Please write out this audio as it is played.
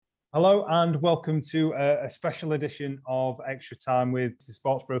Hello and welcome to a special edition of Extra Time with the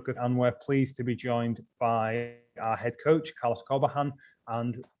Sportsbroker, and we're pleased to be joined by our head coach, Carlos Corbahan,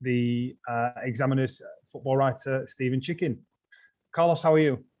 and the Examiner's football writer, Stephen Chicken. Carlos, how are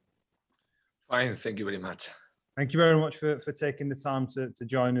you? Fine, thank you very much. Thank you very much for taking the time to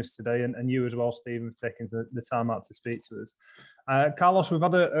join us today, and you as well, Stephen, for taking the time out to speak to us. Carlos, we've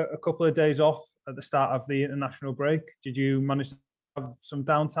had a couple of days off at the start of the international break. Did you manage to have some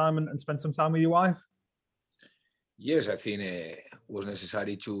downtime and spend some time with your wife? Yes, I think it was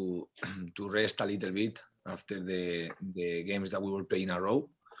necessary to rest a little bit after the games that we were playing in a row.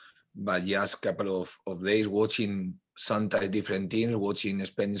 But just a couple of days watching sometimes different teams,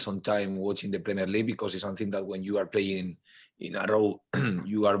 spending some time watching the Premier League, because it's something that when you are playing in a row,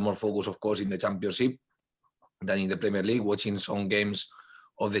 you are more focused, of course, in the Championship than in the Premier League, watching some games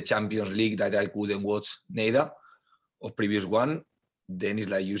of the Champions League that I couldn't watch neither of previous one. Then it's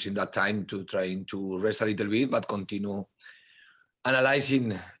like using that time to trying to rest a little bit, but continue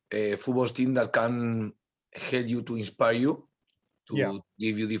analyzing a football team that can help you to inspire you, to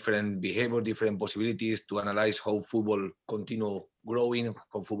give you different behavior, different possibilities, to analyze how football continue growing,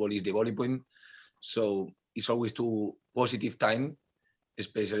 how football is developing. So it's always too positive time,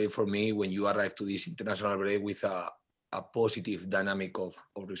 especially for me when you arrive to this international break with a positive dynamic of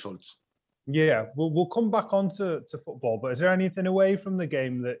results. Yeah, we'll come back on to football, but is there anything away from the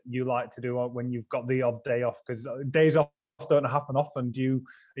game that you like to do when you've got the odd day off? Because days off don't happen often.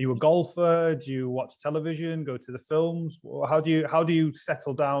 Are you a golfer? Do you watch television? Go to the films? How do you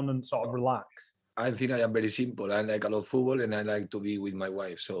settle down and sort of relax? I think I am very simple. I like a lot of football and I like to be with my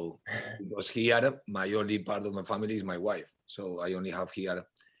wife. So because here, my only part of my family is my wife. So I only have here,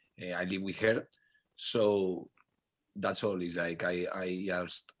 I live with her. So that's all. It's like I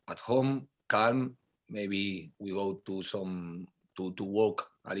just at home, calm. Maybe we go to walk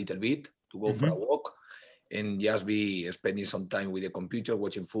a little bit, to go for a walk, and just be spending some time with the computer,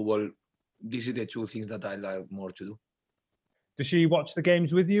 watching football. These are the two things that I like more to do. Does she watch the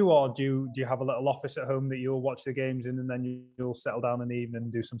games with you, or do you have a little office at home that you'll watch the games in, and then you'll settle down in the evening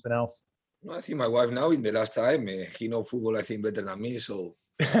and do something else? I think my wife now, in the last time, he knows football, I think, better than me. So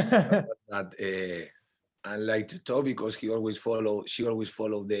that I like to talk because she always follow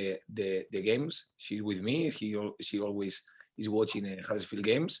the games. She's with me. She always is watching Huddersfield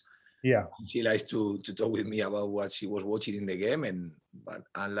games. Yeah. She likes to talk with me about what she was watching in the game, but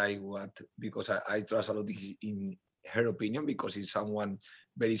I like because I trust a lot in her opinion, because it's someone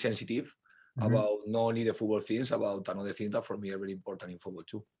very sensitive about not only the football things, about another thing that for me are very important in football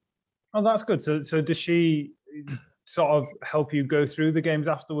too. Oh, that's good. So does she sort of help you go through the games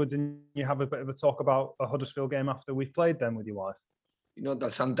afterwards, and you have a bit of a talk about a Huddersfield game after we've played them with your wife? You know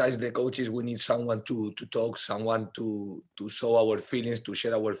that sometimes the coaches, we need someone to talk, someone to show our feelings, to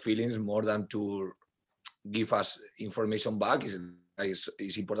share our feelings, more than to give us information back.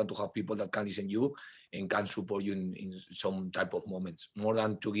 It's important to have people that can listen to you and can support you in some type of moments. More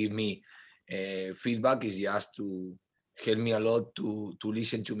than to give me feedback, is just to help me a lot to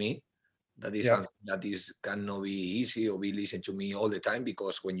listen to me. That is something that cannot be easy, or be listened to me all the time,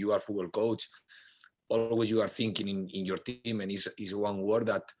 because when you are football coach, always you are thinking in your team, and is one word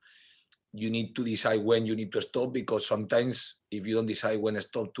that you need to decide when you need to stop, because sometimes if you don't decide when to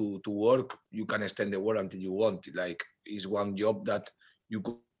stop to work, you can extend the work until you want. Like, it's one job that you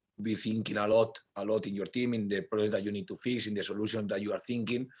could be thinking a lot in your team, in the process that you need to fix, in the solution that you are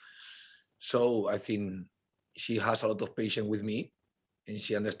thinking. So I think she has a lot of patience with me, and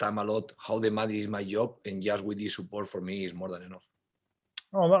she understands a lot how demanding is my job, and just with this support for me is more than enough.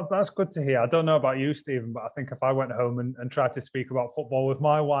 Oh, that's good to hear. I don't know about you, Stephen, but I think if I went home and tried to speak about football with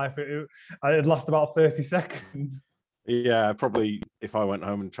my wife, it'd last about 30 seconds. Yeah, probably if I went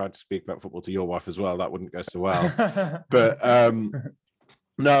home and tried to speak about football to your wife as well, that wouldn't go so well. But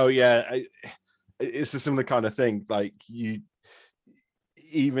no, yeah, it's a similar kind of thing. Like,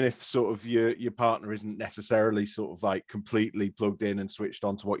 even if sort of your partner isn't necessarily sort of like completely plugged in and switched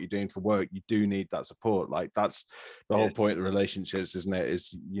on to what you're doing for work, you do need that support. Like, that's the whole point of the relationships, isn't it?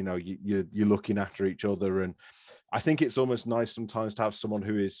 Is, you know, you're looking after each other. And I think it's almost nice sometimes to have someone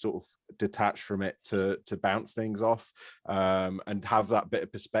who is sort of detached from it to bounce things off, and have that bit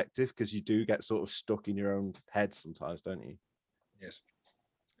of perspective, because you do get sort of stuck in your own head sometimes, don't you? Yes.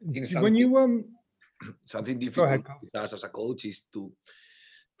 When you something difficult as a coach is to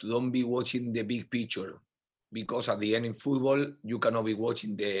don't be watching the big picture, because at the end in football you cannot be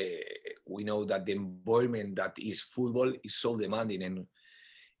watching we know that the environment that is football is so demanding, and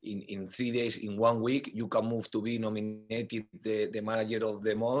in 3 days, in 1 week, you can move to be nominated the manager of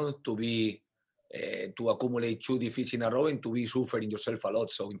the month, to be to accumulate 2 defeats in a row and to be suffering yourself a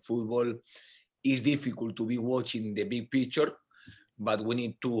lot. So in football, it's difficult to be watching the big picture, but we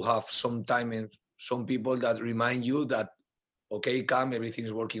need to have some time and some people that remind you that, okay, Cam, everything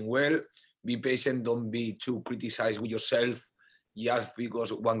is working well. Be patient. Don't be too criticized with yourself just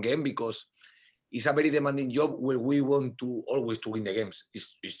because one game, because it's a very demanding job where we want to always to win the games.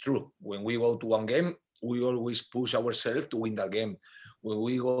 It's true. When we go to one game, we always push ourselves to win that game. When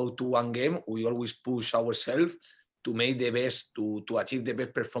we go to one game, we always push ourselves to make the best, to achieve the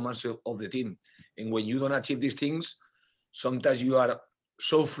best performance of the team. And when you don't achieve these things, sometimes you are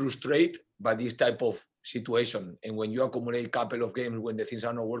so frustrated by this type of situation. And when you accumulate a couple of games when the things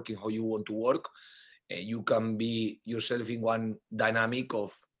are not working how you want to work, you can be yourself in one dynamic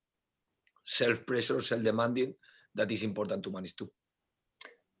of self-pressure, self-demanding, that is important to manage too.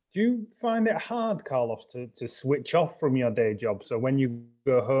 Do you find it hard, Carlos, to switch off from your day job? So when you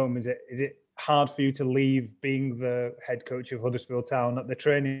go home, is it hard for you to leave being the head coach of Huddersfield Town at the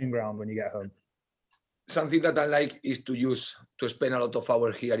training ground when you get home? Something that I like is to spend a lot of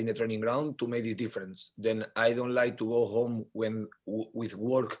hours here in the training ground to make this difference. Then I don't like to go home with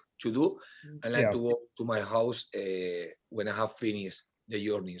work to do. I like to go to my house when I have finished the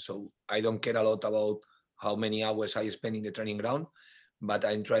journey. So I don't care a lot about how many hours I spend in the training ground, but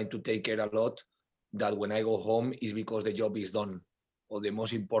I'm trying to take care a lot that when I go home is because the job is done, or the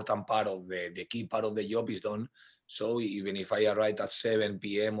most important part of the key part of the job is done. So even if I arrive at 7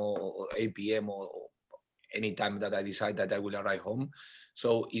 p.m. or 8 p.m. or any time that I decide that I will arrive home,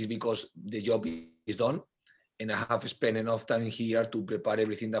 so it's because the job is done and I have spent enough time here to prepare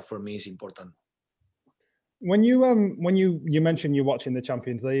everything that for me is important. When you mentioned you're watching the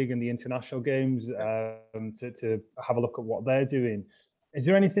Champions League and the international games to have a look at what they're doing, is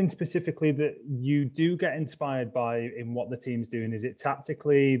there anything specifically that you do get inspired by in what the team's doing? Is it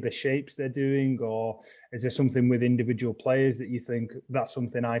tactically, the shapes they're doing, or is there something with individual players that you think that's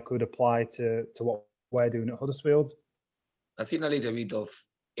something I could apply to what we're doing at Huddersfield? I think a little bit of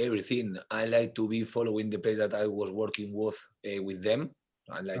everything. I like to be following the players that I was working with them.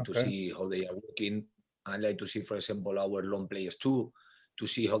 I like to see how they are working. I like to see, for example, our long players too, to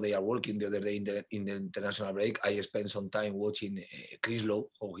see how they are working. The other day in the international break, I spent some time watching Chris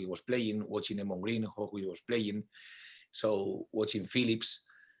Lowe, how he was playing, watching Emon Green, how he was playing, so watching Phillips,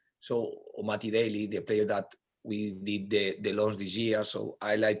 so Matty Daly, the player that we did the launch this year. So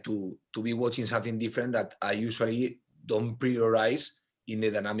I like to be watching something different that I usually don't prioritize in the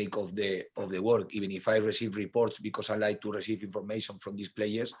dynamic of the work. Even if I receive reports, because I like to receive information from these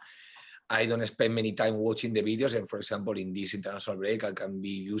players, I don't spend many time watching the videos. And for example, in this international break, I can be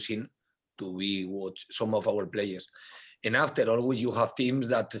using to watch some of our players. And after, always you have teams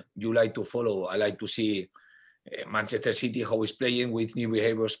that you like to follow. I like to see Manchester City, how he's playing, with new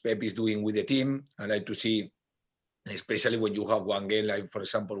behaviors Pep is doing with the team. I like to see, especially when you have one game, like for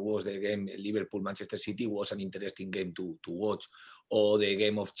example was the game Liverpool-Manchester City, was an interesting game to watch, or the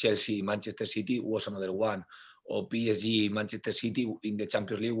game of Chelsea-Manchester City was another one, or PSG-Manchester City in the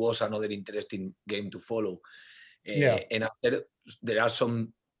Champions League was another interesting game to follow. And after, there are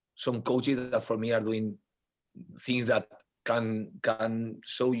some coaches that for me are doing things that can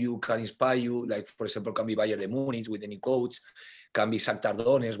show you, can inspire you, like for example can be Bayern de Munich with the new coach, can be Shakhtar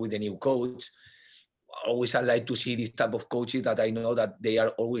Donetsk with the new coach. Always I like to see this type of coaches that I know that they are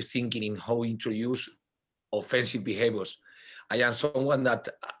always thinking in how to introduce offensive behaviors. I am someone that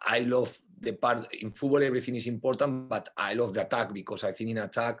I love the part in football, everything is important, but I love the attack, because I think in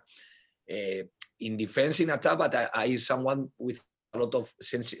attack, in defense, in attack, but I am someone with a lot of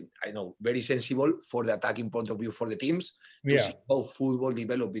very sensible for the attacking point of view for the teams to see how football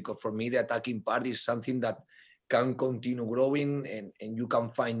develop, because for me the attacking part is something that can continue growing, and you can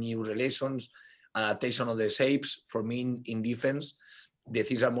find new relations, adaptation of the shapes. For me in defense, the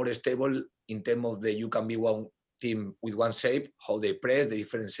things are more stable in terms of you can be one team with one shape, how they press, the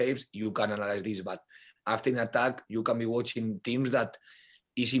different shapes, you can analyze this. But after an attack, you can be watching teams that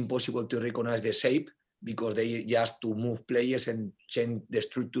is impossible to recognize the shape, because they just to move players and change the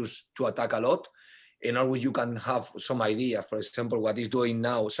structures to attack a lot. And always you can have some idea. For example, what is doing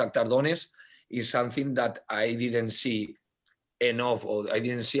now Shakhtar Donetsk is something that I didn't see enough, or I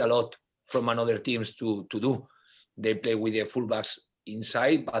didn't see a lot from another teams to do. They play with the fullbacks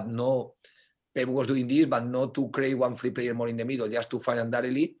inside, but no, Pep was doing this, but not to create one free player more in the middle, just to find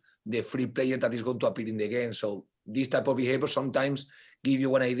undoubtedly the free player that is going to appear in the game. So this type of behavior sometimes give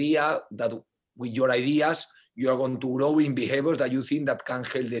you an idea that with your ideas, you are going to grow in behaviors that you think that can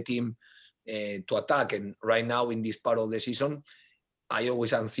help the team to attack. And right now in this part of the season, I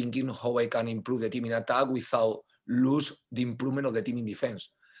always am thinking how I can improve the team in attack without lose the improvement of the team in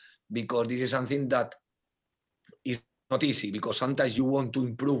defense. because this is something that is not easy, because sometimes you want to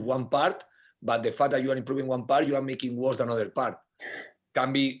improve one part, but the fact that you are improving one part, you are making worse than another part.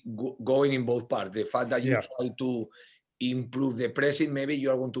 Can be going in both parts. The fact that you try to improve the pressing, maybe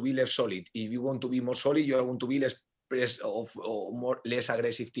you are going to be less solid. If you want to be more solid, you are going to be less less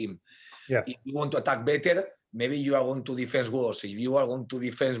aggressive team. Yes. If you want to attack better, maybe you are going to defend worse. If you are going to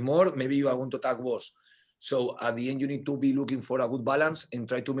defend more, maybe you are going to attack worse. So at the end, you need to be looking for a good balance and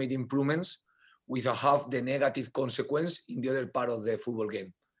try to make improvements without have the negative consequence in the other part of the football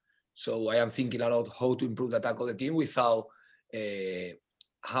game. So I am thinking a lot how to improve the attack of the team without has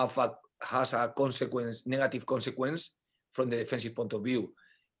a consequence, negative consequence from the defensive point of view.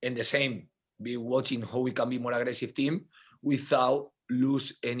 And the same, be watching how we can be more aggressive team without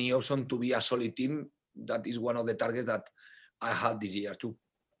lose any option to be a solid team. That is one of the targets that I had this year too.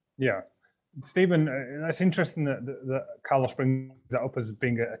 Yeah. Stephen, that's interesting that Carlos brings that up as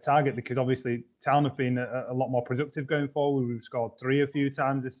being a target, because obviously Town have been a lot more productive going forward. We've scored 3 a few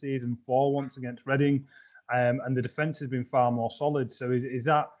times this season, 4 once against Reading, and the defence has been far more solid. So is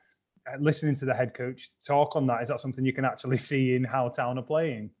that, listening to the head coach talk on that, is that something you can actually see in how Town are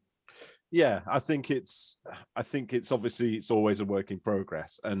playing? Yeah, I think it's obviously it's always a work in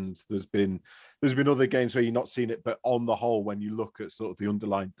progress, and there's been other games where you're not seeing it, but on the whole, when you look at sort of the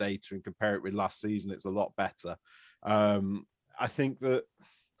underlying data and compare it with last season, it's a lot better. I think that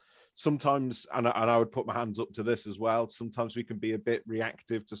sometimes, and I would put my hands up to this as well, sometimes we can be a bit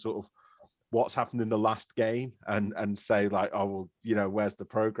reactive to sort of what's happened in the last game and say like, oh, well, you know, where's the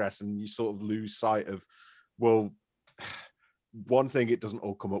progress? And you sort of lose sight of, well, one thing, it doesn't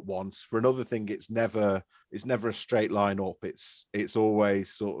all come at once. For another thing, it's never a straight line up. It's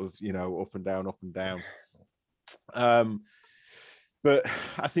always sort of, you know, up and down, up and down. But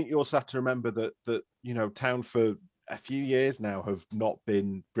I think you also have to remember that you know, Town for a few years now have not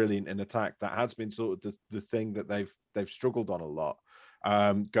been brilliant in attack. That has been sort of the thing that they've struggled on a lot.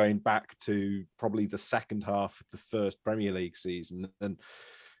 Going back to probably the second half of the first Premier League season, and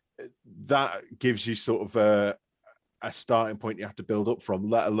that gives you sort of a starting point you have to build up from,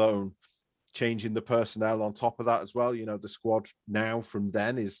 let alone changing the personnel on top of that as well. You know, the squad now from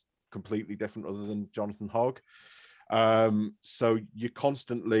then is completely different other than Jonathan Hogg. So you're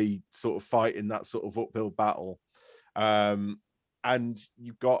constantly sort of fighting that sort of uphill battle. And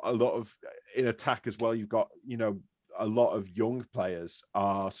you've got a lot of, in attack as well, you've got, you know, a lot of young players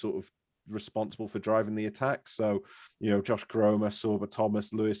are sort of responsible for driving the attack. So, you know, Josh Caroma, Sorba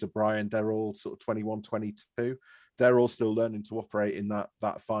Thomas, Lewis O'Brien, they're all sort of 21, 22. They're all still learning to operate in that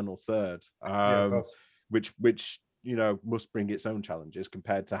final third, which, you know, must bring its own challenges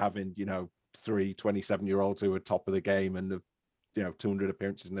compared to having, you know, 3 27-year-olds who are top of the game and, you know, 200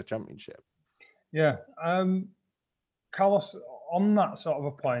 appearances in the championship. Yeah. Carlos, on that sort of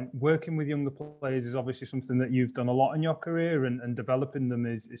a point, working with younger players is obviously something that you've done a lot in your career, and developing them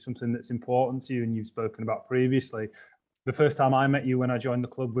is something that's important to you and you've spoken about previously. The first time I met you when I joined the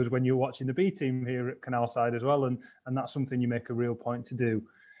club was when you were watching the B team here at Canalside as well, and that's something you make a real point to do.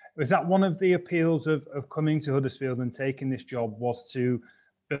 Was that one of the appeals of coming to Huddersfield and taking this job, was to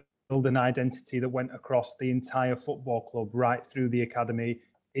build an identity that went across the entire football club, right through the academy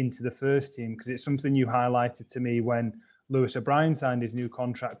into the first team? Because it's something you highlighted to me when Lewis O'Brien signed his new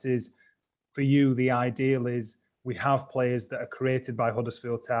contract, is for you, the ideal is we have players that are created by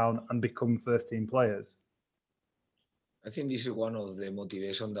Huddersfield Town and become first team players. I think this is one of the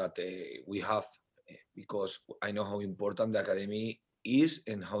motivation that we have, because I know how important the academy is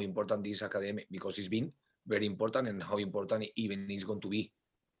and how important this academy, because it's been very important, and how important it even is going to be.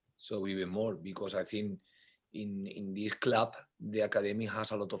 So even more, because I think in this club, the academy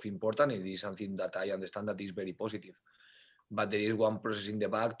has a lot of importance, and it is something that I understand that is very positive. But there is one process in the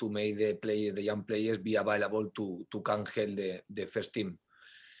back to make the young players be available to can help the first team.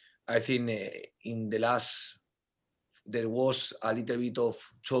 I think in the last, there was a little bit of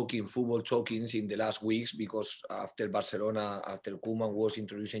football talkings in the last weeks, because after Barcelona, after Koeman was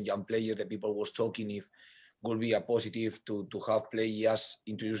introducing young players, the people was talking if would be a positive to have players,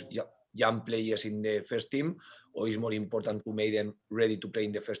 introduce young players in the first team, or is more important to make them ready to play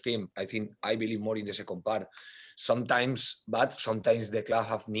in the first team. I believe more in the second part. Sometimes the club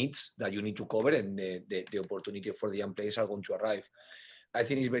have needs that you need to cover, and the opportunity for the young players are going to arrive. I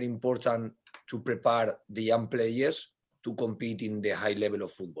think it's very important to prepare the young players to compete in the high level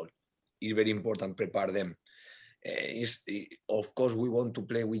of football. It's very important to prepare them. Of course, we want to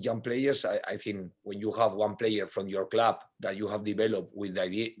play with young players. I think when you have one player from your club that you have developed with the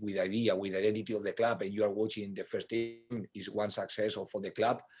identity of the club, and you are watching the first team, is one success for the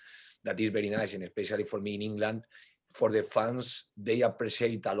club. That is very nice, and especially for me in England, for the fans, they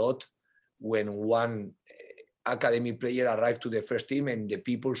appreciate a lot when one academy player arrives to the first team, and the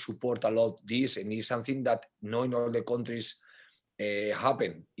people support a lot this, and it's something that not in all the countries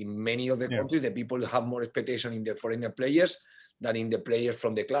happen. In many of the countries, the people have more expectation in the foreigner players than in the players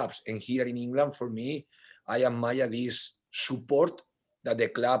from the clubs. And here in England, for me, I admire this support that the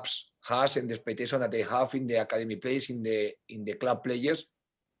clubs has and the expectation that they have in the academy players, in the club players,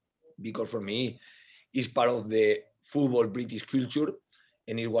 because for me, it's part of the football British culture,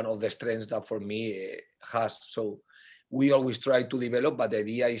 and it's one of the strengths that for me has. So we always try to develop, but the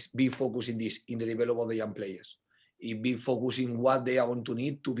idea is be focusing this in the development of the young players. It be focusing what they are going to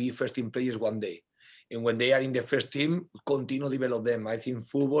need to be first team players one day. And when they are in the first team, continue to develop them. I think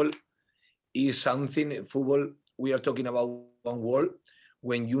football is something, we are talking about one world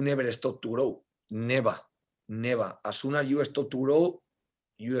when you never stop to grow. Never. As soon as you stop to grow,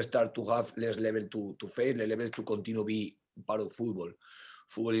 you start to have less level to face, less level to continue to be part of football.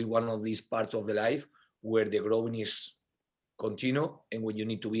 Football is one of these parts of the life where the growing is continue, and when you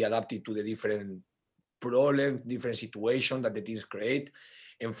need to be adapted to the different problems, different situations that the teams create,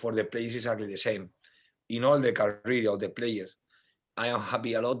 and for the players it's exactly the same. In all the career of the players, I am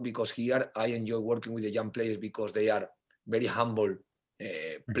happy a lot because here I enjoy working with the young players because they are very humble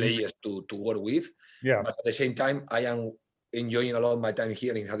players to work with. Yeah. But at the same time, I am enjoying a lot of my time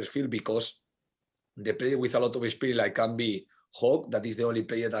here in Huddersfield because the player with a lot of experience, like can be Hawk, that is the only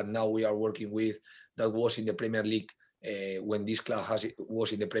player that now we are working with that was in the Premier League when this club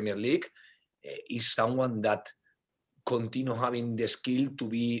was in the Premier League, is someone that continue having the skill to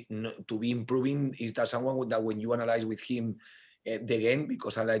be improving. Is that someone that when you analyze with him the game,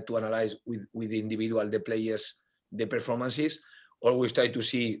 because I like to analyze with the individual, the players, the performances, always try to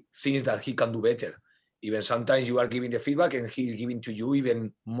see things that he can do better. Even sometimes you are giving the feedback and he's giving to you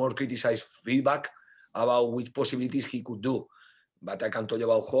even more criticized feedback about which possibilities he could do. But I can tell you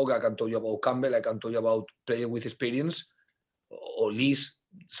about Hogg, I can tell you about Campbell, I can tell you about players with experience, or at least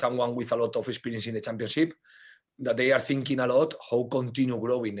someone with a lot of experience in the championship, that they are thinking a lot how continue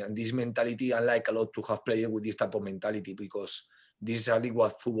growing. And this mentality, I like a lot to have players with this type of mentality, because this is really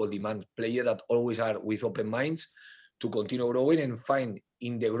what football demands. Players that always are with open minds to continue growing and find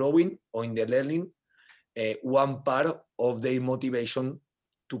in the growing or in the learning one part of their motivation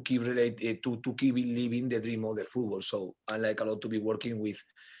to keep living the dream of the football. So I like a lot to be working with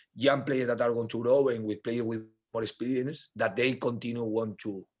young players that are going to grow and with players with more experience that they continue want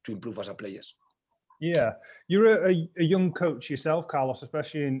to improve as a players. Yeah, you're a young coach yourself, Carlos,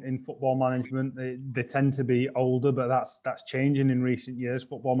 especially in football management. They tend to be older, but that's changing in recent years.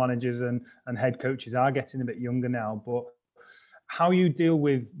 Football managers and head coaches are getting a bit younger now. But how you deal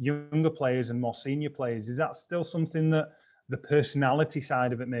with younger players and more senior players, is that still something that the personality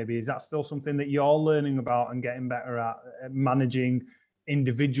side of it maybe, is that still something that you're learning about and getting better at managing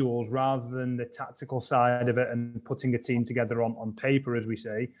individuals rather than the tactical side of it and putting a team together on paper, as we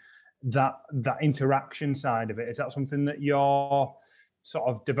say? That interaction side of it, is that something that you're sort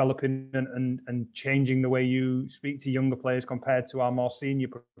of developing and changing the way you speak to younger players compared to our more senior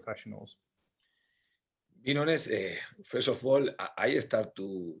professionals? Being honest, first of all, I started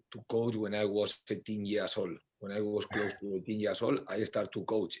to coach when I was 18 years old. When I was close to 18 years old, I started to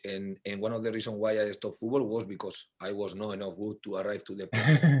coach. And one of the reasons why I stopped football was because I was not enough good to arrive to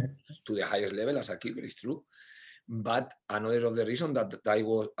the highest level as a keeper, it's true. But another of the reasons that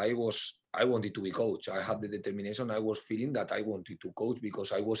I wanted to be coach. I had the determination. I was feeling that I wanted to coach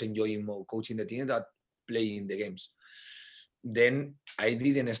because I was enjoying more coaching the team than playing the games. Then I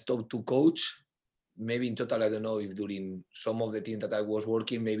didn't stop to coach. Maybe in total, I don't know if during some of the teams that I was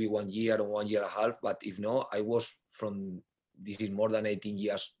working, maybe 1 year or 1 year and a half. But if not, I was this is more than 18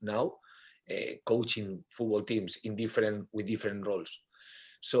 years now, coaching football teams with different roles.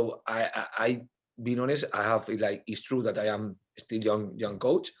 So I being honest, I have it's true that I am still young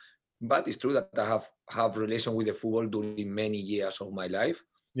coach, but it's true that I have relation with the football during many years of my life.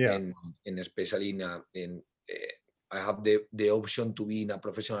 Yeah. And especially I have the option to be in a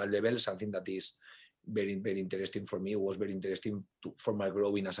professional level, something that is very, very interesting for me. It was very interesting for my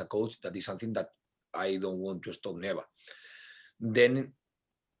growing as a coach. That is something that I don't want to stop never. Then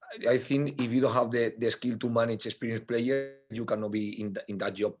I think if you don't have the skill to manage experienced players, you cannot be in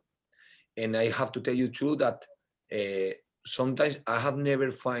that job. And I have to tell you too that sometimes I have never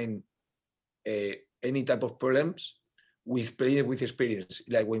find any type of problems with players with experience.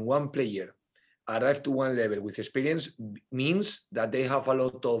 Like when one player arrives to one level with experience, means that they have a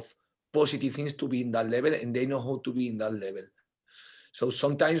lot of positive things to be in that level and they know how to be in that level. So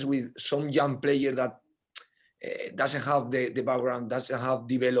sometimes with some young player that doesn't have the background, doesn't have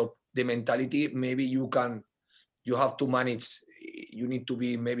developed the mentality, maybe you can you have to manage. You need to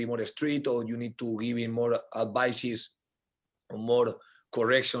be maybe more strict, or you need to give him more advices or more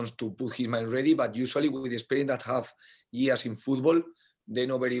corrections to put his mind ready. But usually with the experience that have years in football, they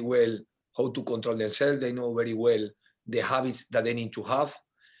know very well how to control themselves. They know very well the habits that they need to have.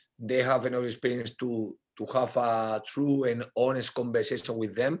 They have enough experience to have a true and honest conversation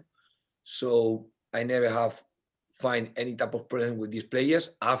with them. So I never have find any type of problem with these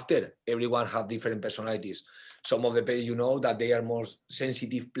players. After, everyone have different personalities. Some of the players, you know, that they are more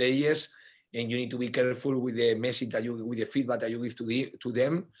sensitive players, and you need to be careful with the message that you, with the feedback that you give to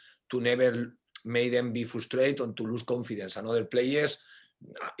them, to never make them be frustrated or to lose confidence. And other players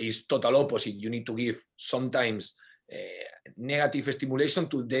is total opposite. You need to give sometimes negative stimulation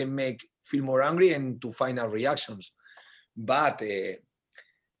to them make feel more angry and to find out reactions. But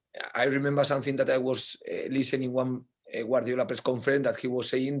I remember something that I was listening one Guardiola press conference, that he was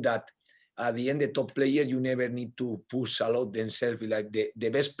saying that at the end, the top player, you never need to push a lot themselves. Like the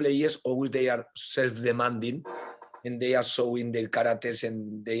best players, always they are self-demanding, and they are showing their characters,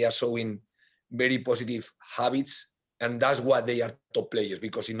 and they are showing very positive habits. And that's why they are top players,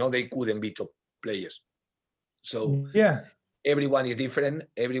 because you know they couldn't be top players. So yeah, everyone is different.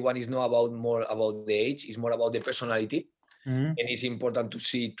 Everyone is not about more about the age. It's more about the personality. Mm-hmm. And it's important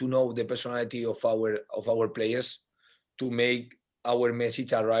to know the personality of our players, to make our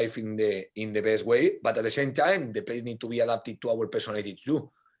message arrive in the best way. But at the same time, the players need to be adapted to our personality too,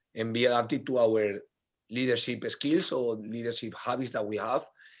 and be adapted to our leadership skills or leadership habits that we have,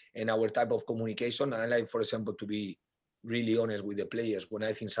 and our type of communication. I like, for example, to be really honest with the players. When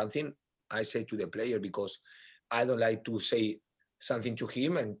I think something, I say to the player, because I don't like to say something to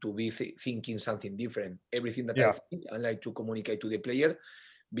him and to be thinking something different. Everything that I think, I like to communicate to the player,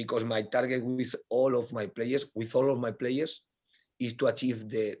 because my target with all of my players, is to achieve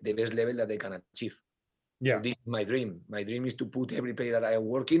the best level that they can achieve. Yeah. So this is my dream. My dream is to put every player that I am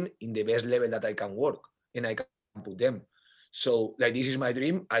working in the best level that I can work, and I can put them. So like, this is my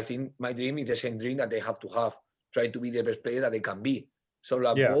dream. I think my dream is the same dream that they have to have. Try to be the best player that they can be. So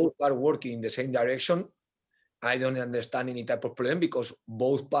like, both are working in the same direction. I don't understand any type of problem, because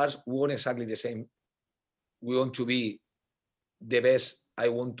both parts want exactly the same. We want to be the best. I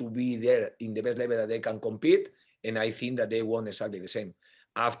want to be there in the best level that they can compete, and I think that they want exactly the same.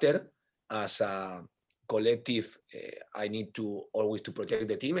 After, as a collective, I need to always to protect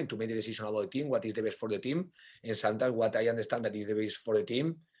the team and to make the decision about the team, what is the best for the team. And sometimes what I understand that is the best for the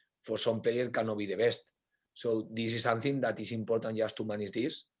team, for some players cannot be the best. So this is something that is important, just to manage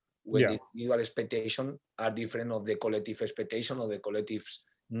this, when the individual expectations are different of the collective expectation or the collective's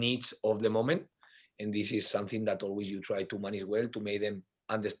needs of the moment. And this is something that always you try to manage well, to make them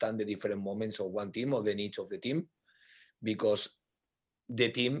understand the different moments of one team or the needs of the team, because the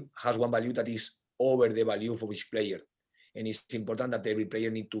team has one value that is over the value of each player. And it's important that every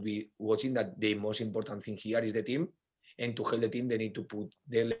player need to be watching that the most important thing here is the team, and to help the team, they need to put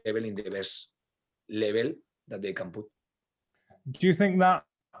their level in the best level that they can put. Do you think that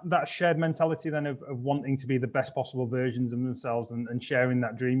shared mentality then of wanting to be the best possible versions of themselves and sharing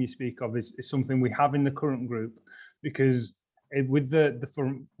that dream you speak of is something we have in the current group? Because with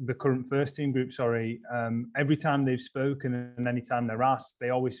the current first team group, every time they've spoken and any time they're asked, they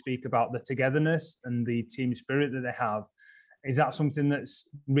always speak about the togetherness and the team spirit that they have. Is that something that's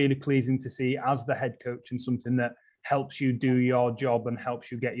really pleasing to see as the head coach, and something that helps you do your job and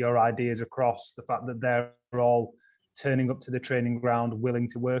helps you get your ideas across, the fact that they're all turning up to the training ground, willing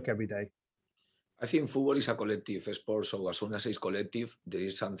to work every day? I think football is a collective sport, so as soon as it's collective, there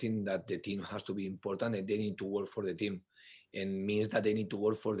is something that the team has to be important, and they need to work for the team, and means that they need to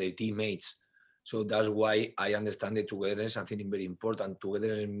work for their teammates. So that's why I understand that togetherness is something very important.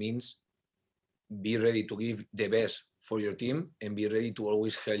 Togetherness means be ready to give the best for your team and be ready to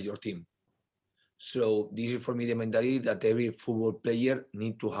always help your team. So this is for me the mentality that every football player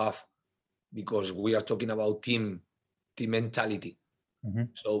need to have, because we are talking about team mentality. Mm-hmm.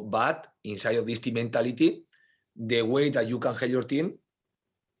 So, but inside of this team mentality, the way that you can help your team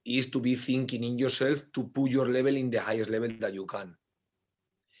is to be thinking in yourself to put your level in the highest level that you can,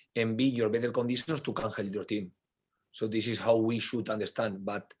 and be your better conditions to can help your team. So this is how we should understand.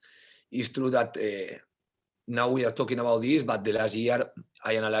 But it's true that now we are talking about this, but the last year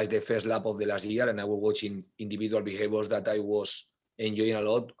I analyzed the first lap of the last year, and I was watching individual behaviors that I was enjoying a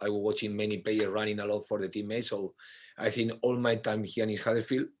lot. I was watching many players running a lot for the teammates. So I think all my time here in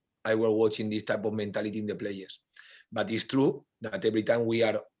Huddersfield, I was watching this type of mentality in the players. But it's true that every time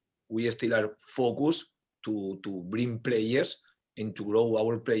we still are focused to bring players and to grow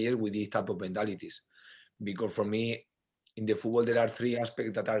our players with this type of mentalities. Because for me, in the football, there are three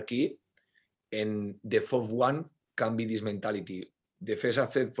aspects that are key. And the fourth one can be this mentality. The first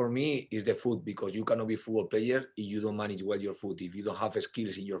aspect for me is the foot, because you cannot be a football player if you don't manage well your foot. If you don't have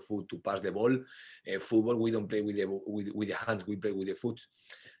skills in your foot to pass the ball, football, we don't play with the hands, we play with the foot.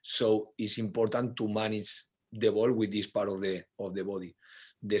 So it's important to manage the ball with this part of the body.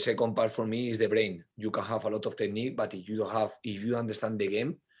 The second part for me is the brain. You can have a lot of technique, but if you understand the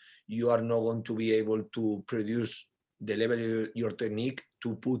game, you are not going to be able to produce the level of your technique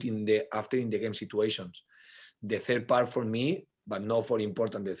to put in the game situations. The third part for me, but not for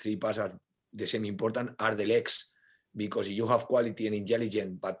important, the three parts are the same important, are the legs. Because if you have quality and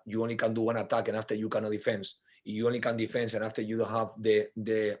intelligence, but you only can do one attack and after you cannot defend, if you only can defend and after you don't have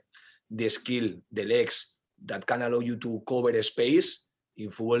the skill, the legs that can allow you to cover a space, in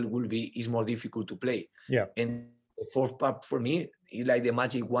football is more difficult to play. Yeah. And the fourth part for me is like the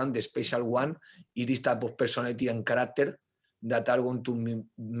magic one, the special one, is this type of personality and character that are going to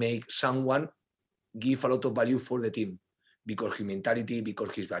make someone give a lot of value for the team, because his mentality,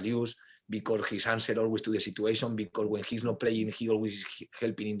 because his values, because his answer always to the situation, because when he's not playing, he always is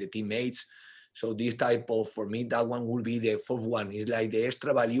helping in the teammates. So this type of, for me, that one will be the fourth one. It's like the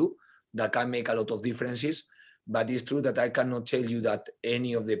extra value that can make a lot of differences. But it's true that I cannot tell you that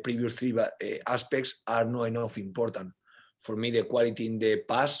any of the previous three aspects are not enough important. For me, the quality in the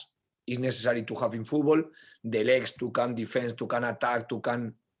pass is necessary to have in football. The legs to can defend, to can attack, to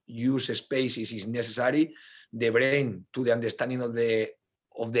can use spaces is necessary. The brain to the understanding of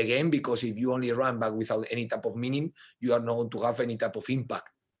the game, because if you only run back without any type of meaning, you are not going to have any type of impact.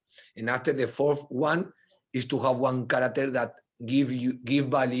 And after the fourth one is to have one character that give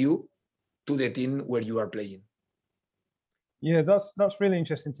value to the team where you are playing. Yeah, that's really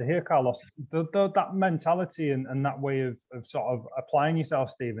interesting to hear, Carlos. That mentality and that way of sort of applying yourself,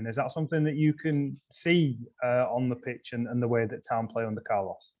 Stephen, is that something that you can see on the pitch and the way that Town play under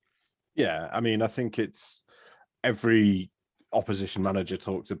Carlos? Yeah, I mean, I think it's every opposition manager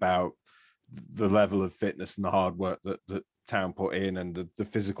talks about the level of fitness and the hard work that Town put in and the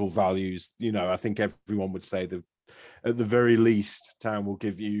physical values. You know, I think everyone would say that at the very least, Town will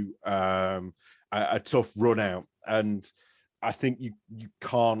give you a tough run out. And I think you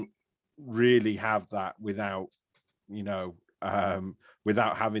can't really have that without,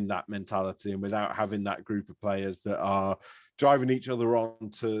 without having that mentality and without having that group of players that are driving each other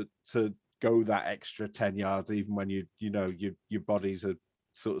on to go that extra 10 yards, even when your bodies are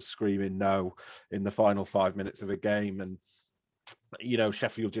sort of screaming no in the final 5 minutes of a game. And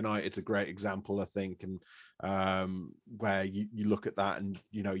Sheffield United's a great example, I think, and where you look at that and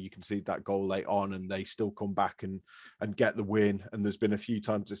you can see that goal late on and they still come back and get the win. And there's been a few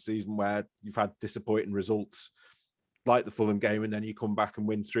times this season where you've had disappointing results like the Fulham game and then you come back and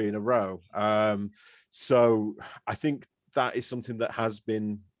win 3 in a row. So I think that is something that has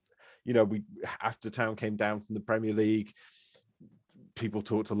been, after Town came down from the Premier League, people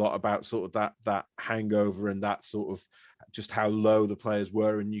talked a lot about sort of that hangover and that sort of just how low the players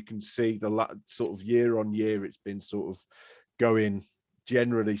were. And you can see the sort of year on year, it's been sort of going,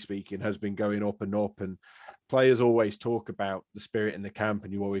 generally speaking, has been going up and up. And players always talk about the spirit in the camp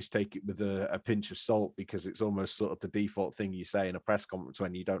and you always take it with a pinch of salt because it's almost sort of the default thing you say in a press conference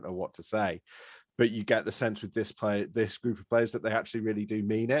when you don't know what to say. But you get the sense with this group of players that they actually really do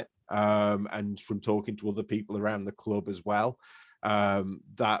mean it. And from talking to other people around the club as well,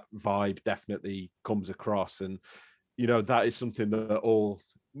 that vibe definitely comes across. And that is something that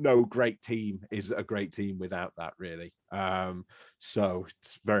no great team is a great team without that, really. So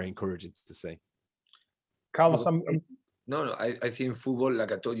it's very encouraging to see. Carlos, No, I think football,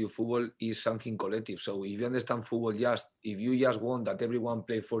 like I told you, football is something collective. So if you understand football, if you just want that everyone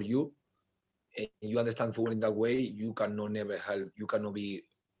play for you, and you understand football in that way, you cannot never help. You cannot be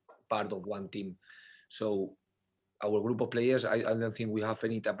part of one team. So our group of players, I don't think we have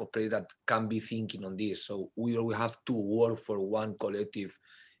any type of player that can be thinking on this. So we always have to work for one collective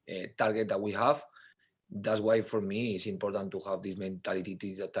target that we have. That's why for me it's important to have this mentality,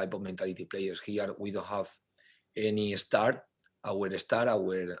 this type of mentality players. Here we don't have any star.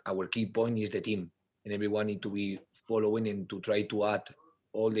 Our key point is the team, and everyone need to be following and to try to add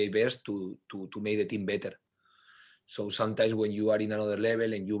all their best to make the team better. So sometimes when you are in another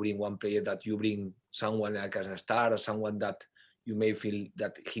level and you bring one player, that you bring someone like as a star or someone that you may feel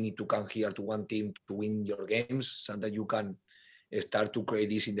that he need to come here to one team to win your games, sometimes you can start to create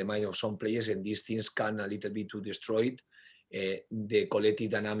this in the mind of some players, and these things can a little bit to destroy the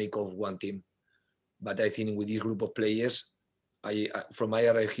collective dynamic of one team. But I think with this group of players, from my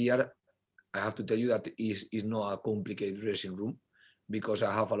area here, I have to tell you that is not a complicated dressing room, because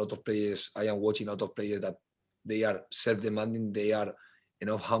I have a lot of players, I am watching a lot of players that they are self-demanding, they are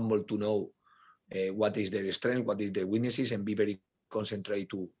enough humble to know what is their strength, what is their weaknesses, and be very concentrated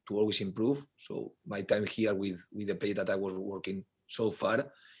to always improve. So my time here with the players that I was working so far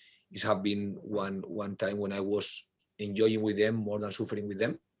is have been one time when I was enjoying with them more than suffering with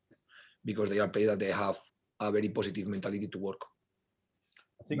them, because they are players that they have a very positive mentality to work.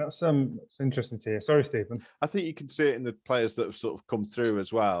 I think that's interesting to hear. Sorry, Stephen. I think you can see it in the players that have sort of come through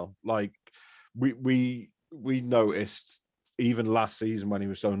as well. Like we noticed even last season when he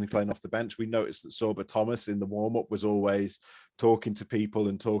was only playing off the bench, we noticed that Sorba Thomas in the warm-up was always talking to people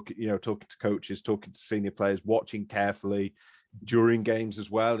and talking to coaches, talking to senior players, watching carefully during games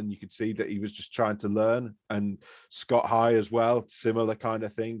as well. And you could see that he was just trying to learn. And Scott High as well, similar kind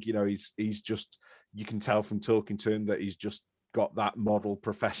of thing. You know, he's just, you can tell from talking to him that he's just got that model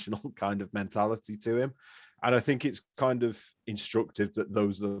professional kind of mentality to him. And I think it's kind of instructive that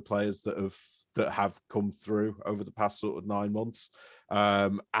those are the players that have come through over the past sort of 9 months,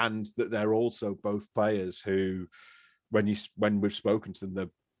 and that they're also both players who, when we've spoken to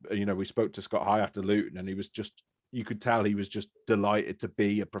them, we spoke to Scott High after Luton, and he was just, you could tell he was just delighted to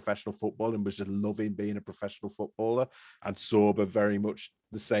be a professional footballer and was just loving being a professional footballer. And Sorba very much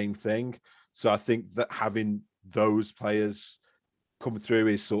the same thing. So I think that having those players come through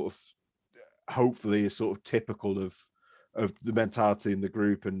is sort of, hopefully is sort of typical of the mentality in the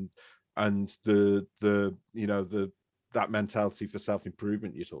group and that mentality for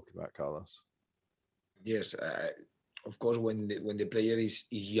self-improvement you're talking about, Carlos. Yes, of course, when the player is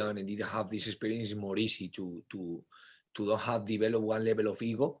young and didn't have this experience, it's more easy to don't have developed one level of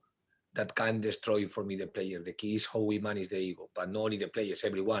ego that can destroy for me the player. The key is how we manage the ego, but not only the players,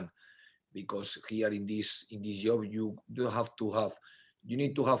 everyone. Because here in this job, you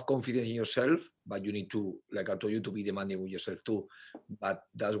need to have confidence in yourself, but you need to, like I told you, to be demanding with yourself too. But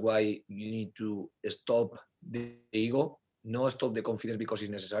that's why you need to stop the ego, not stop the confidence because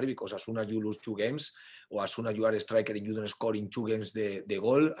it's necessary, because as soon as you lose 2 games, or as soon as you are a striker and you don't score in 2 games the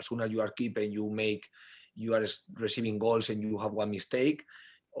goal, as soon as you are keeper and you are receiving goals and you have one mistake,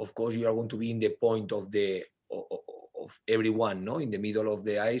 of course you are going to be in the point of everyone, no, in the middle of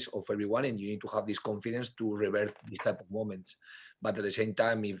the eyes of everyone, and you need to have this confidence to revert these type of moments. But at the same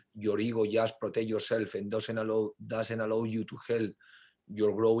time, if your ego just protect yourself and doesn't allow you to help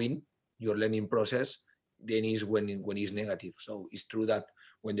your growing, your learning process, then is when it's negative. So it's true that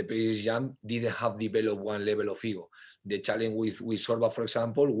when the player is young, didn't have developed one level of ego. The challenge with Sorba, for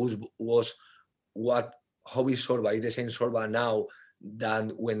example, was how is Sorba? Is the same Sorba now than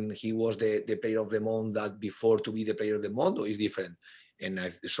when he was the player of the month that before to be the player of the month, or is different? And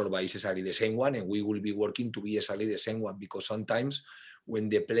Sorba is exactly the same one, and we will be working to be exactly the same one, because sometimes when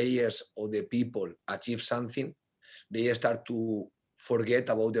the players or the people achieve something, they start to forget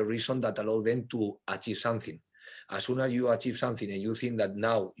about the reason that allowed them to achieve something. As soon as you achieve something and you think that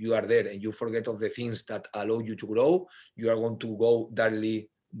now you are there and you forget of the things that allow you to grow, you are going to go directly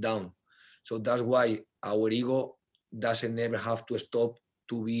down. So that's why our ego doesn't never have to stop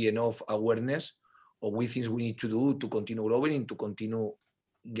to be enough awareness of what things we need to do to continue growing and to continue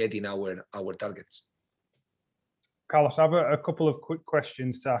getting our targets. Carlos, I have a couple of quick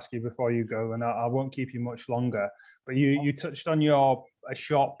questions to ask you before you go, and I won't keep you much longer. But you touched on your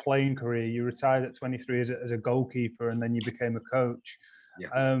short playing career. You retired at 23 as a goalkeeper, and then you became a coach. Yeah.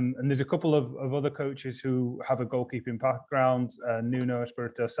 And there's a couple of other coaches who have a goalkeeping background. Nuno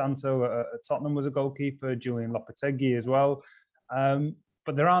Espirito Santo at Tottenham was a goalkeeper, Julian Lopetegui as well.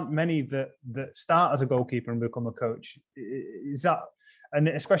 But there aren't many that start as a goalkeeper and become a coach. Is that, and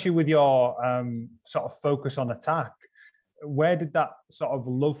especially with your sort of focus on attack, where did that sort of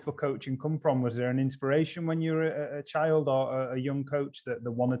love for coaching come from? Was there an inspiration when you were a child or a young coach that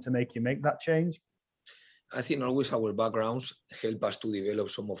wanted to make you make that change? I think always our backgrounds help us to develop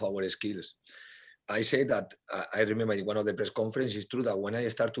some of our skills. I say that I remember in one of the press conferences, it's true that when I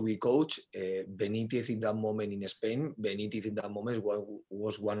started to be coach, Benitez in that moment in Spain,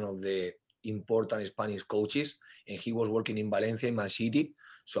 was one of the important Spanish coaches, and he was working in Valencia, in Man City.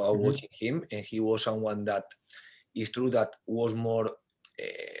 So I was watching him, and he was someone that is true that was more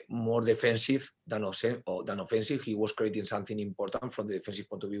defensive than offensive. He was creating something important from the defensive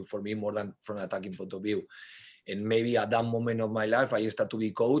point of view for me more than from an attacking point of view. And maybe at that moment of my life, I started to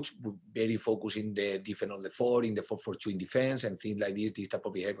be coach, very focused in the defense of the 4, in the 4-4-2 in defense and things like this type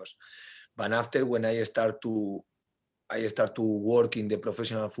of behaviors. But after, when I start to work in the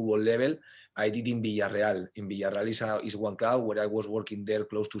professional football level, I did in Villarreal. In Villarreal is one club where I was working there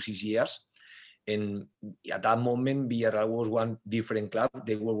close to 6 years. And at that moment, Villarreal was one different club.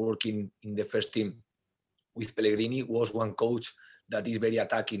 They were working in the first team with Pellegrini, was one coach that is very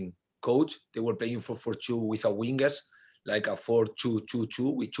attacking coach. They were playing 4-4-2 without wingers, like a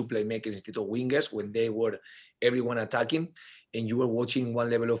 4-2-2-2 with two playmakers instead of wingers when they were everyone attacking, and you were watching one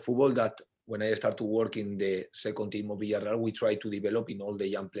level of football that when I started to work in the second team of Villarreal, we try to develop in all the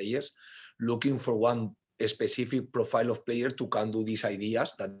young players, looking for one specific profile of player to can do these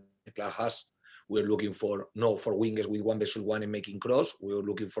ideas that the club has. We're looking for wingers with 1-versus-1 and making cross. We were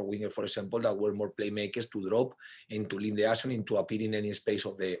looking for wingers, for example, that were more playmakers to drop and to lead the action and to appear in any space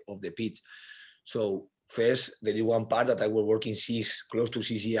of the pitch. So first, there is one part that I was working close to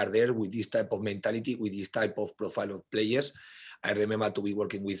 6 years there with this type of mentality, with this type of profile of players. I remember to be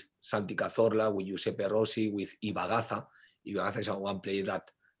working with Santi Cazorla, with Giuseppe Rossi, with Ibagaza. Ibagaza is one player that,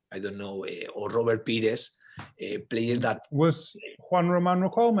 I don't know, or Robert Pires, players that... Was Juan Roman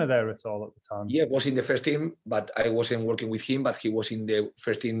Riquelme there at all at the time? Yeah, was in the first team, but I wasn't working with him, but he was in the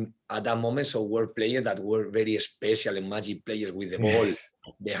first team at that moment. So were players that were very special and magic players with the ball.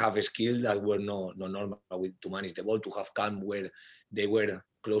 They have a skill that were not normal to manage the ball, to have calm where they were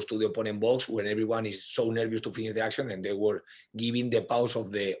close to the opponent box, when everyone is so nervous to finish the action, and they were giving the pause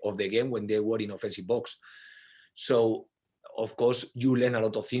of the game when they were in offensive box. So, of course, you learn a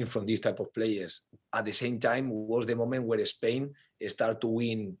lot of things from these type of players. At the same time, was the moment where Spain started to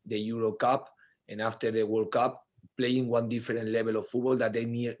win the Euro Cup, and after the World Cup, playing one different level of football that they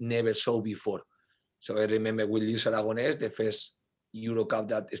never saw before. So I remember with Luis Aragonés, the first Euro Cup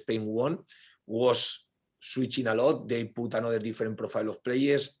that Spain won, was switching a lot. They put another different profile of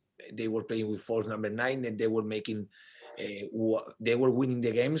players. They were playing with false number 9, and they were making, they were winning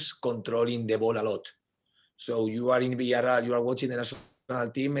the games, controlling the ball a lot. So you are in Villarreal, you are watching the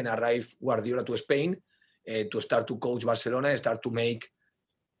national team, and arrive Guardiola to Spain to start to coach Barcelona, start to make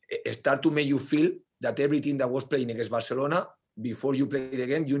you feel that everything that was playing against Barcelona, before you play the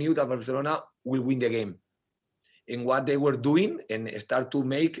game, you knew that Barcelona will win the game. And what they were doing, and start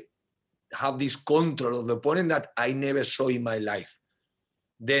to have this control of the opponent that I never saw in my life.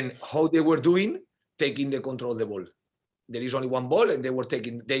 Then how they were doing, taking the control of the ball. There is only one ball, and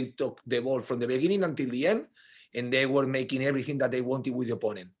they took the ball from the beginning until the end, and they were making everything that they wanted with the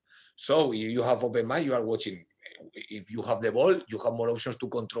opponent. So if you have open mind, you are watching. If you have the ball, you have more options to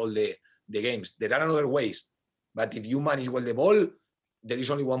control the games. There are other ways, but if you manage well the ball, there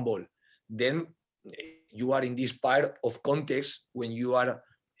is only one ball. Then you are in this part of context when you are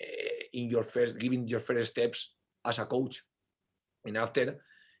giving your first steps as a coach, and after.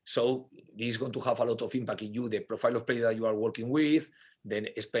 So this is going to have a lot of impact in you, the profile of player that you are working with, the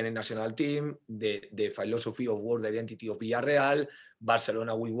Spanish national team, the philosophy of world identity of Villarreal,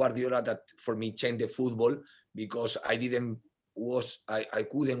 Barcelona with Guardiola, that for me changed the football, because I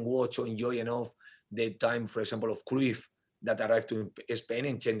couldn't watch or enjoy enough the time, for example, of Cruyff that arrived to Spain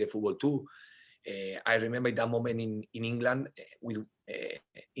and changed the football too. I remember that moment in England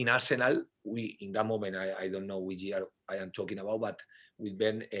in Arsenal. In that moment, I don't know which year I am talking about, but with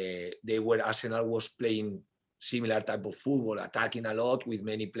Ben, Arsenal was playing similar type of football, attacking a lot with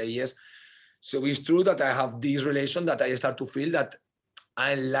many players. So it's true that I have this relation that I start to feel that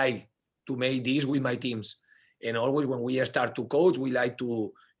I like to make this with my teams. And always when we start to coach, we like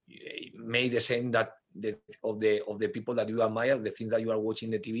to make the same of the people that you admire, the things that you are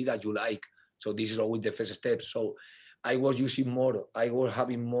watching the TV that you like. So this is always the first step. So I was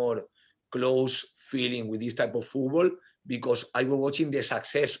having more close feeling with this type of football, because I was watching the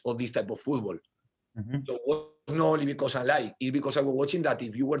success of this type of football. Mm-hmm. So it was not only because I like, it's because I was watching that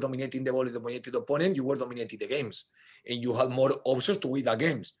if you were dominating the ball, dominating the opponent, you were dominating the games, and you had more options to win the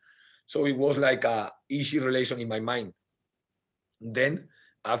games. So it was like a easy relation in my mind. Then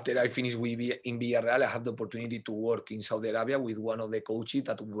after I finished in Villarreal, I had the opportunity to work in Saudi Arabia with one of the coaches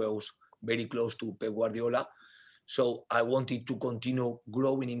that was very close to Pep Guardiola. So I wanted to continue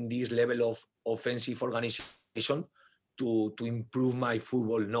growing in this level of offensive organization, to improve my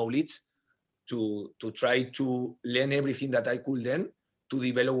football knowledge, to try to learn everything that I could learn, to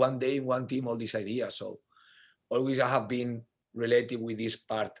develop one day in one team all these ideas. So always I have been related with this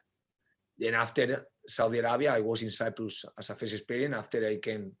part. Then after Saudi Arabia, I was in Cyprus as a first experience. After I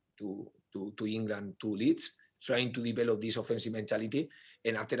came to England, to Leeds, trying to develop this offensive mentality.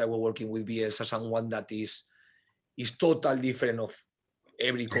 And after I was working with Bielsa, someone that is totally different of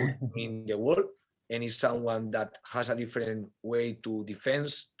every coach in the world, and is someone that has a different way to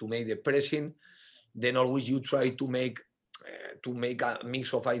defense, to make the pressing. Then always you try to make a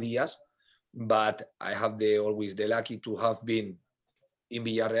mix of ideas. But I have always the lucky to have been in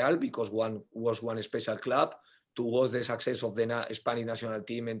Villarreal, because one was one special club, towards the success of the Spanish national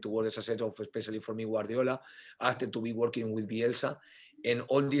team, and towards the success of, especially for me, Guardiola, after to be working with Bielsa, and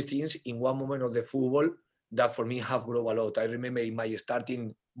all these things in one moment of the football that for me have grown a lot. I remember in my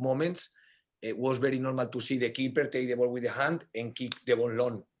starting moments, it was very normal to see the keeper take the ball with the hand and kick the ball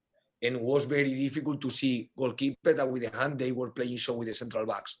long. And it was very difficult to see goalkeeper that with the hand, they were playing so with the central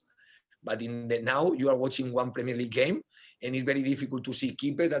backs. But now you are watching one Premier League game and it's very difficult to see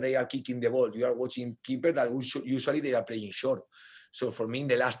keeper that they are kicking the ball. You are watching keeper that usually they are playing short. So for me, in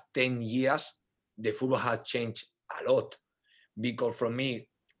the last 10 years, the football has changed a lot. Because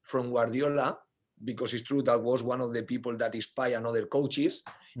from Guardiola, because it's true that was one of the people that inspired other coaches.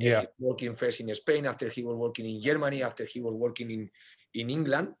 Yeah. He was working first in Spain, after he was working in Germany, after he was working in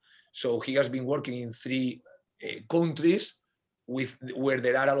England. So he has been working in 3 countries where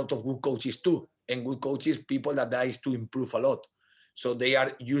there are a lot of good coaches too. And good coaches, people that dies to improve a lot. So they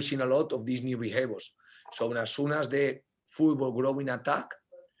are using a lot of these new behaviors. So as soon as the football grow in attack,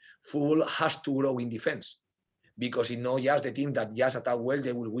 football has to grow in defense. Because it's not just the team that just attack well,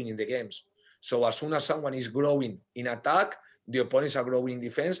 they will win in the games. So as soon as someone is growing in attack, the opponents are growing in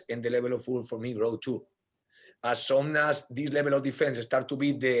defense, and the level of football for me grow too. As soon as this level of defense start to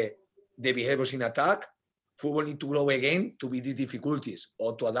be the behaviors in attack, football need to grow again to beat these difficulties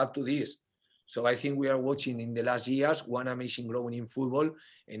or to adapt to this. So I think we are watching in the last years one amazing growing in football,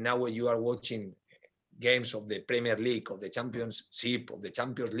 and now when you are watching games of the Premier League, of the Championship, of the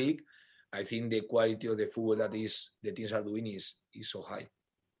Champions League, I think the quality of the football that the teams are doing is so high.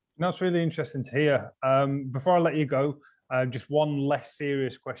 That's really interesting to hear. Before I let you go, just one less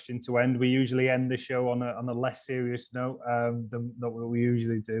serious question to end. We usually end the show on a less serious note than what we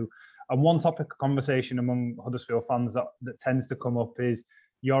usually do. And one topic of conversation among Huddersfield fans that tends to come up is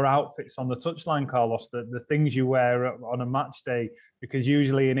your outfits on the touchline, Carlos, the things you wear on a match day, because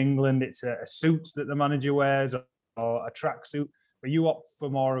usually in England it's a suit that the manager wears or a tracksuit, but you opt for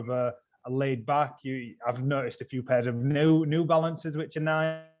more of a laid back. I've noticed a few pairs of New Balances which are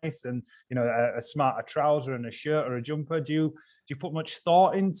nice, and a smarter trouser and a shirt or a jumper. Do you put much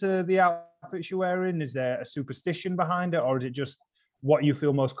thought into the outfits you're wearing? Is there a superstition behind it, or is it just what you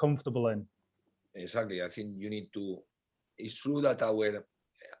feel most comfortable in? Exactly. I think you need to. It's true that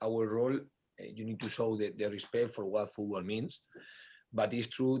our role, you need to show the respect for what football means, but it's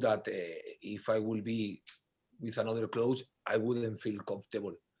true that if I will be with another clothes, I wouldn't feel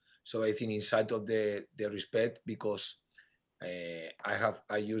comfortable. So I think inside of the respect, because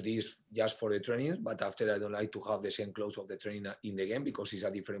I use this just for the training, but after I don't like to have the same clothes of the training in the game, because it's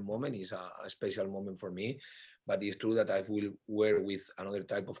a different moment, it's a special moment for me. But it's true that I will wear with another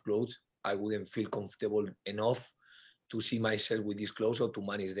type of clothes, I wouldn't feel comfortable enough to see myself with these clothes or to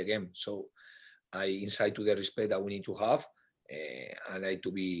manage the game. So inside to the respect that we need to have, I like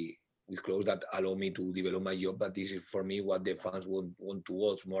to be with clothes that allow me to develop my job. But this is for me what the fans want to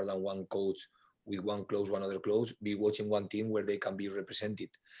watch, more than one coach with one clothes, one other clothes, be watching one team where they can be represented.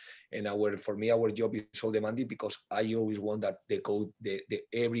 And for me, our job is so demanding, because I always want that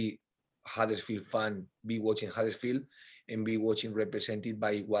every Huddersfield fan be watching Huddersfield and be watching represented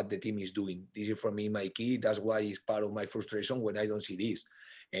by what the team is doing. This is for me my key. That's why it's part of my frustration when I don't see this.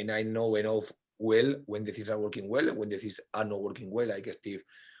 And I know enough well when the things are working well and when the things are not working well. Like Steve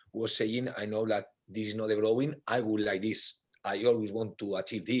was saying, I know that this is not the growing. I would like this. I always want to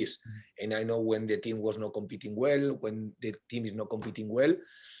achieve this. And I know when the team was not competing well, when the team is not competing well.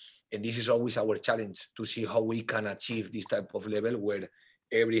 And this is always our challenge, to see how we can achieve this type of level where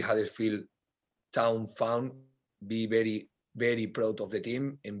every Huddersfield town fan be very, very proud of the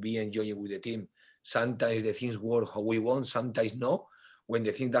team and be enjoying with the team. Sometimes the things work how we want, sometimes no. When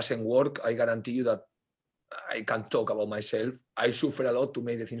the thing doesn't work, I guarantee you that I can talk about myself. I suffer a lot to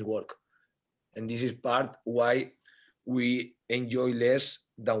make the things work. And this is part why we enjoy less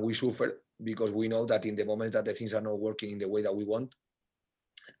than we suffer, because we know that in the moments that the things are not working in the way that we want,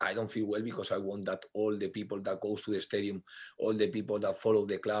 I don't feel well, because I want that all the people that goes to the stadium, all the people that follow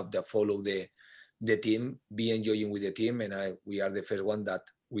the club, that follow the team, be enjoying with the team. And we are the first one that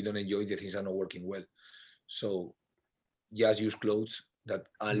we don't enjoy the things are not working well. So just use clothes that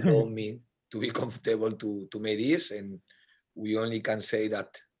allow me to be comfortable to make this. And we only can say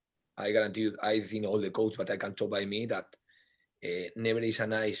that I guarantee you, I think all the coach, but I can talk by me that never is a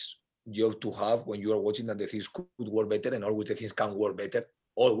nice job to have when you are watching that the things could work better, and always the things can work better,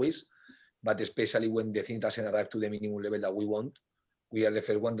 always. But especially when the thing doesn't arrive to the minimum level that we want, we are the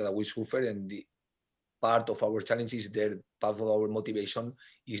first one that we suffer. And the part of our challenge is there, part of our motivation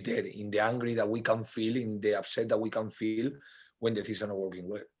is there, in the angry that we can feel, in the upset that we can feel when the things are not working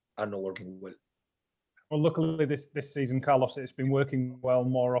well. Well, luckily this season, Carlos, it's been working well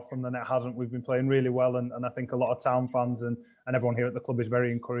more often than it hasn't. We've been playing really well, and I think a lot of town fans and everyone here at the club is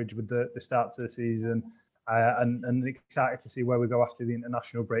very encouraged with the start to the season, and excited to see where we go after the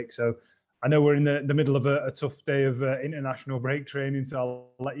international break. So I know we're in the middle of a tough day of international break training, so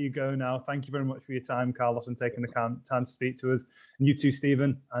I'll let you go now. Thank you very much for your time, Carlos, and taking the time to speak to us. And you too,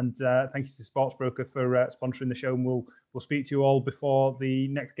 Stephen. And thank you to Sportsbroker for sponsoring the show. And we'll speak to you all before the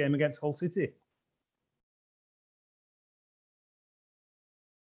next game against Hull City.